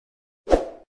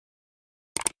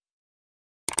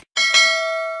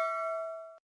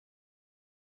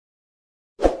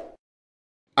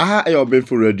aha ayo be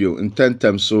for radio in 10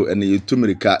 times so and you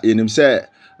tumirika yenim say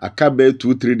aka be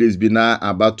 2-3 days bi na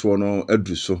abato no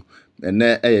adu so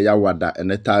ene ya wada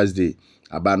ene Thursday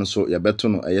aba no so ye beto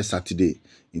no Saturday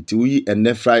nti wi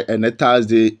ene Friday ene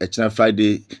Thursday echina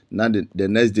Friday na the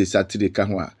next day Saturday ka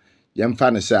ho a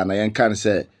yemfa ne say na yenka ne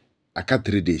say aka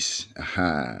 3 days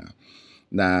aha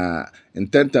na in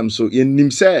 10 times so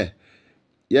yenim say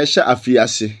ye sha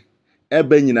afiase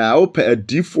ebe nyina opa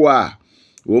adifo a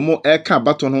womo eka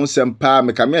baton ho sempa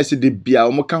me kame ase de bia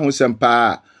womo ka ho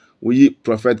sempa woyi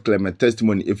prophet Clement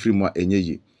testimony efrimu a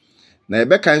enyeyi na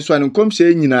ebe kan so an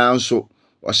komse nyina nso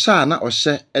osha na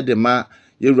ohye edema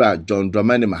yewura John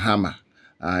Dramani Mahama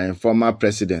former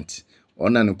president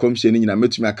ona ne komse ni nyina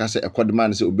metumi akase ekodema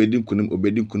ne se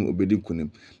obedinkunim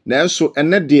na enso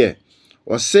ene de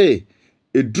o se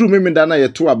eduru memeda na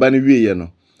yeto aba na wieye no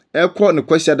ekọ ne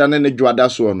kwasi ada ne dwada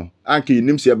so no anka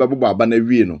yinim se ebebo aba na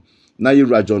wie no na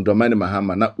yewura John Dramani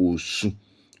Mahama na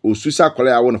osu sa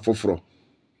kwala ya wo no foforo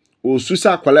osu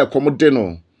sa kwala ekomde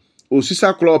no osu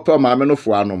sa kwala opa maame no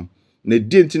fo anom na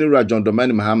die ntini yewura John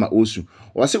Dramani Mahama osu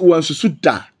o se wansusu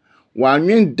da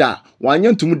wanwen da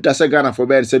wanyentum da se Ghana fo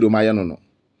be se do maye no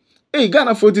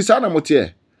Ghana fo ti sa na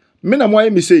mote me na mo aye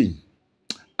mi sei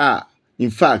in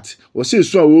fact o se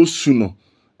so a osu no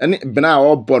ene bena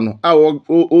obo no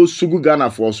osugu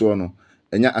Ghana fo so no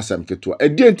enya asam keto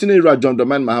die ntini yewura John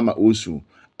Dramani Mahama osu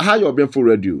aha yo ben for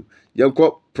radio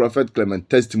yenko prophet Clement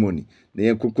testimony na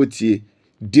yenkokotie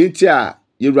dienti a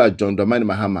yewura John Dramani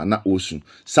Mahama na osu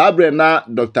sabre na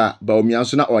Dr.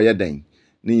 Baomianso na oyeden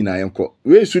ni nyina yenko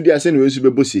we su dia se na we su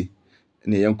bebosi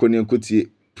na yenkotie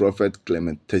prophet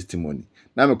Clement testimony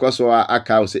na mekoso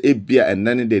aka o se ebia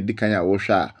enane de dikan a wo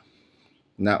hwa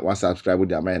na wa subscribe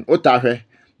dia man otahwe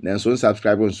na so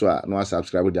subscribe nso a na wa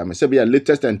subscribe dia man se bia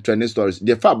latest and trending stories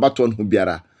the fa baton hu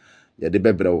biara ya de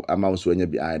bebreo ama so anya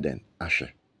bi aden ahwe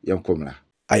yenkomra.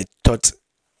 I thought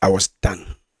I was done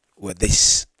with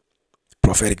this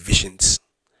prophetic visions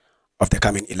of the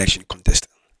coming election contest.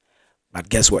 But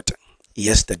guess what?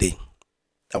 Yesterday,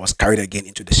 I was carried again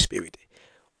into the spirit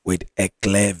with a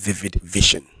clear, vivid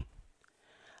vision.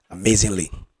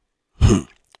 Amazingly,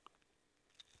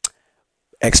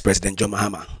 ex-President John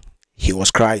Mahama, he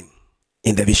was crying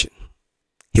in the vision.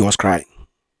 He was crying.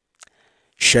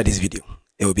 Share this video.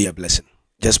 It will be a blessing.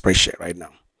 Just press share right now.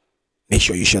 Make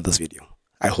sure you share this video.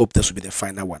 I hope this will be the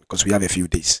final one because we have a few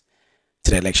days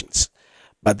to the elections.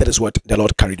 But that is what the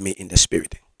Lord carried me in the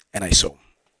spirit. And I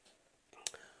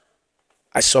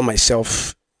saw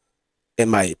myself in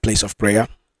my place of prayer.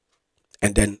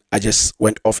 And then I just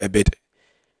went off a bit,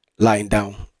 lying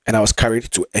down. And I was carried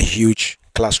to a huge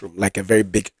classroom, like a very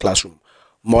big classroom,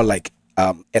 more like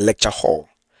a lecture hall.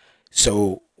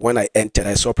 So when I entered,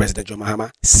 I saw President John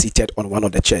Mahama seated on one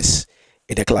of the chairs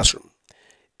in the classroom.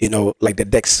 You know, like the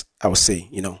decks, I would say,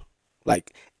 you know,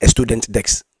 like a student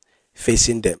decks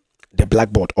facing the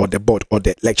blackboard or the board or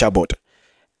the lecture board.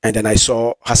 And then I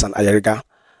saw Hassan Ayariga.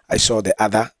 I saw the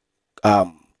other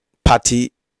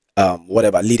party,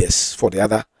 whatever, leaders for the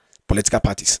other political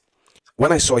parties.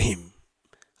 When I saw him,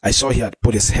 I saw he had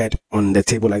put his head on the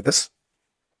table like this.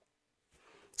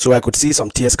 So I could see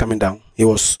some tears coming down. He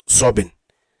was sobbing.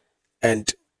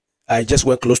 And I just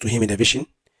went close to him in the vision.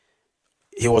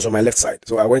 He was on my left side.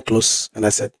 So I went close and I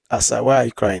said, Asa, why are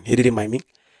you crying? He didn't mind me.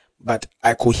 But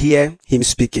I could hear him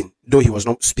speaking, though he was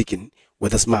not speaking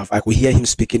with his mouth. I could hear him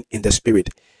speaking in the spirit,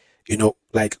 you know,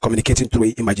 like communicating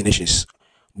through imaginations,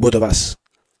 both of us.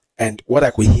 And what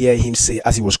I could hear him say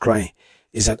as he was crying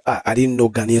is that, I didn't know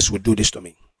Ghanaians would do this to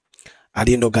me. I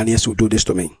didn't know Ghanaians would do this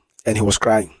to me. And he was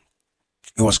crying.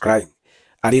 He was crying.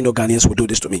 I didn't know Ghanaians would do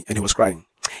this to me. And he was crying.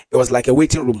 It was like a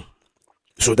waiting room.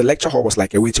 So the lecture hall was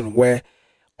like a waiting room where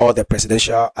all the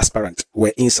presidential aspirants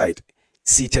were inside,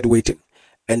 seated waiting.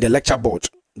 And the lecture board,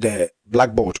 the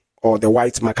blackboard or the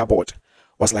white marker board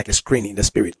was like a screen in the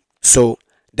spirit. So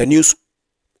the news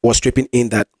was stripping in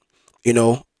that, you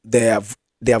know, they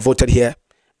are voted here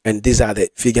and these are the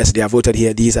figures. They are voted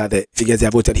here. These are the figures. They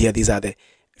are voted here. These are the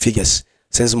figures.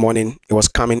 Since morning, it was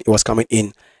coming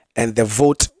in. And the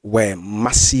vote were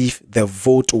massive.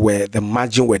 The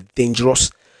margin were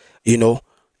dangerous. You know,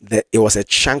 it was a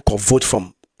chunk of vote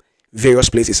from various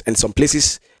places, and some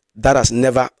places that has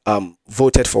never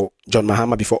voted for John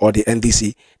Mahama before or the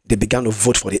NDC, they began to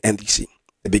vote for the NDC.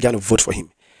 They began to vote for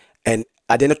him. And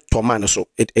I didn't torment so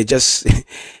it just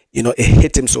you know, it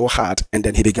hit him so hard, and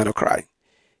then he began to cry.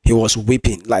 He was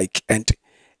weeping, like, and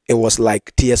it was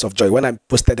like tears of joy. When I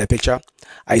posted the picture,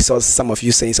 I saw some of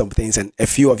you saying some things, and a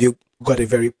few of you got it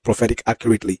very prophetic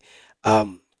accurately,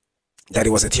 that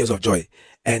it was a tears of joy.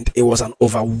 And it was an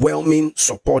overwhelming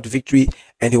support victory.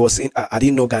 And he was saying, I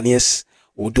didn't know Ghanaians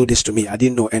will do this to me. I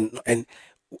didn't know. And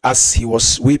as he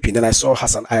was weeping, then I saw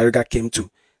Hassan Ayariga came to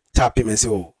tap him and say,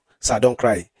 "Oh, sir, don't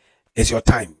cry. It's your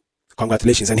time.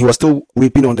 Congratulations." And he was still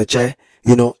weeping on the chair,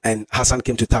 and Hassan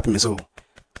came to tap him and say, "Oh,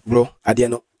 bro,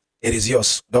 Adiano, it is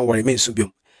yours. Don't worry, me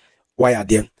Subium. Why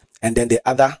Adian?" And then the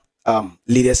other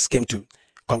leaders came to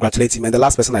congratulate him. And the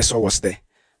last person I saw was the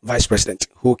vice president,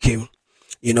 who came,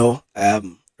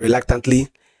 reluctantly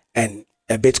and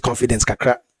a bit confident,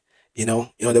 kakra,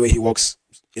 the way he walks,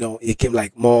 he came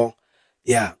like more,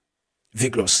 yeah,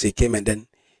 vigorous. He came, and then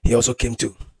he also came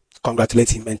to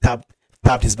congratulate him and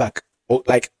tapped his back. Oh,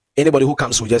 like anybody who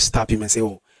comes will just tap him and say,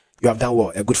 "Oh, you have done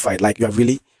well, a good fight. Like you have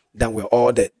really done well."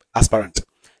 All the aspirant.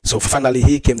 So finally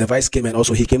he came, the vice came, and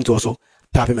also he came to also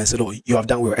tap him and said, "Oh, you have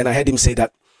done well." And I heard him say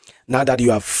that now that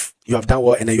you have done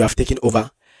well and then you have taken over,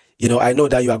 I know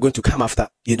that you are going to come after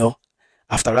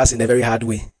us in a very hard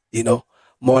way,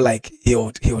 more like he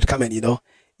would come and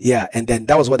yeah. And then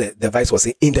that was what the vice was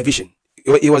saying in the vision.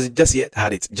 It was just yet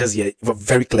had it just yet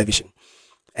very clear vision.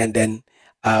 And then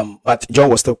but John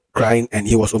was still crying, and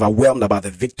he was overwhelmed about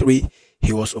the victory.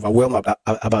 He was overwhelmed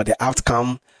about the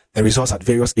outcome, the results at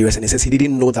various areas, and he says he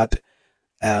didn't know that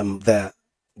the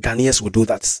Ghanaians would do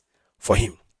that for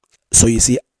him. So you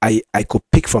see, I could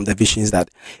pick from the visions that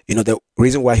the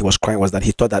reason why he was crying was that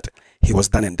he thought that he was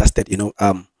done and dusted.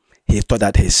 He thought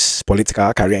that his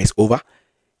political career is over.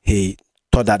 He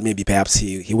thought that maybe perhaps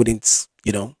he wouldn't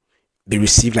be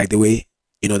received like the way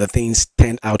the things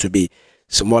turned out to be.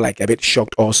 So more like a bit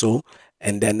shocked also,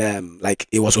 and then like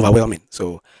it was overwhelming.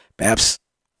 So perhaps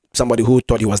somebody who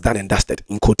thought he was done and dusted,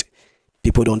 in quote,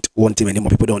 people don't want him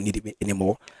anymore, people don't need him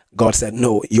anymore. God said,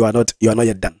 "No, you are not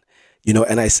yet done."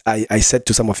 And I said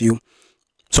to some of you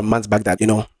some months back that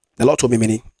the Lord told me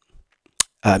many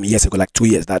years ago, like 2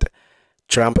 years, that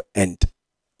Trump and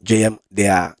JM, they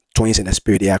are twins in the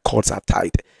spirit. Their cords are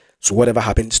tied. So whatever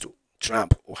happens to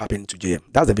Trump will happen to JM.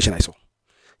 That's the vision I saw.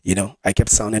 I kept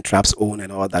sounding Trump's own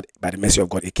and all that. By the mercy of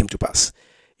God, it came to pass.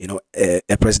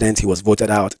 A president, he was voted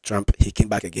out. Trump, he came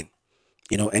back again.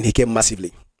 And he came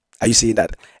massively. Are you seeing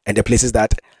that? And the places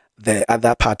that the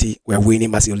other party were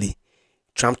winning massively,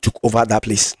 Trump took over that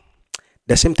place.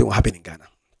 The same thing will happen in Ghana.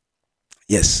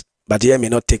 Yes, but JM may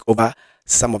not take over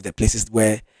some of the places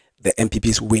where the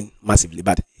MPPs win massively,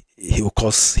 but he will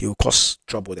cause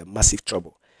trouble, the massive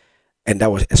trouble. And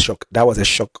that was a shock. That was a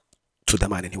shock to the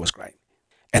man, and he was crying.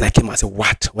 And I came and said,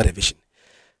 what a vision.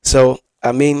 So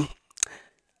I mean,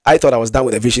 I thought I was done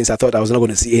with the visions. I thought I was not going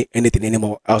to see anything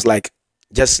anymore. I was like,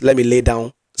 just let me lay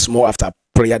down small after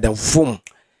prayer. Then boom,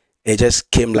 it just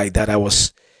came like that. I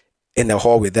was in the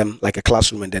hall with them like a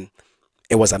classroom, and then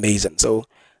it was amazing. So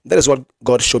that is what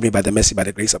God showed me by the mercy, by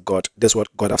the grace of God. That's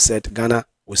what God has said. Ghana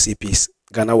will see peace.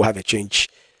 Ghana will have a change.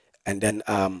 And then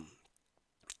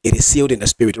it is sealed in the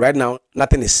spirit. Right now,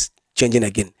 nothing is changing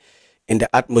again. In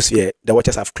the atmosphere, the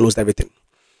watchers have closed everything.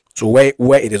 So where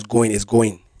it is going is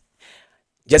going.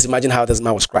 Just imagine how this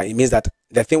man was crying. It means that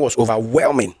the thing was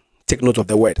overwhelming. Take note of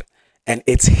the word. And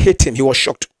it hit him. He was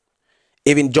shocked.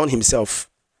 Even John himself,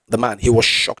 the man, he was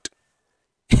shocked.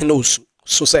 He knows.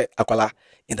 So said Akwala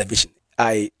in the vision.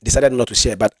 I decided not to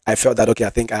share, but I felt that, okay, I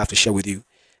think I have to share with you.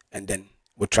 And then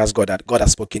we trust God that God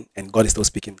has spoken and God is still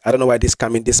speaking. I don't know why this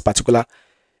particular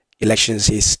elections,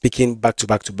 he's speaking back to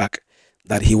back to back,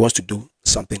 that he wants to do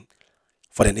something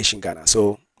for the nation Ghana.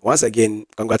 So once again,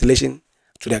 congratulations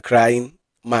to the crying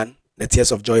man, the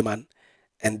tears of joy man,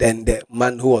 and then the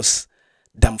man who was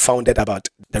dumbfounded about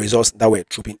the results that were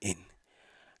trooping in.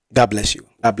 God bless you.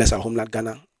 God bless our homeland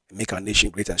Ghana and make our nation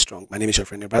great and strong. My name is your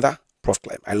friend and brother, Prof.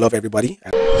 Clem. I love everybody.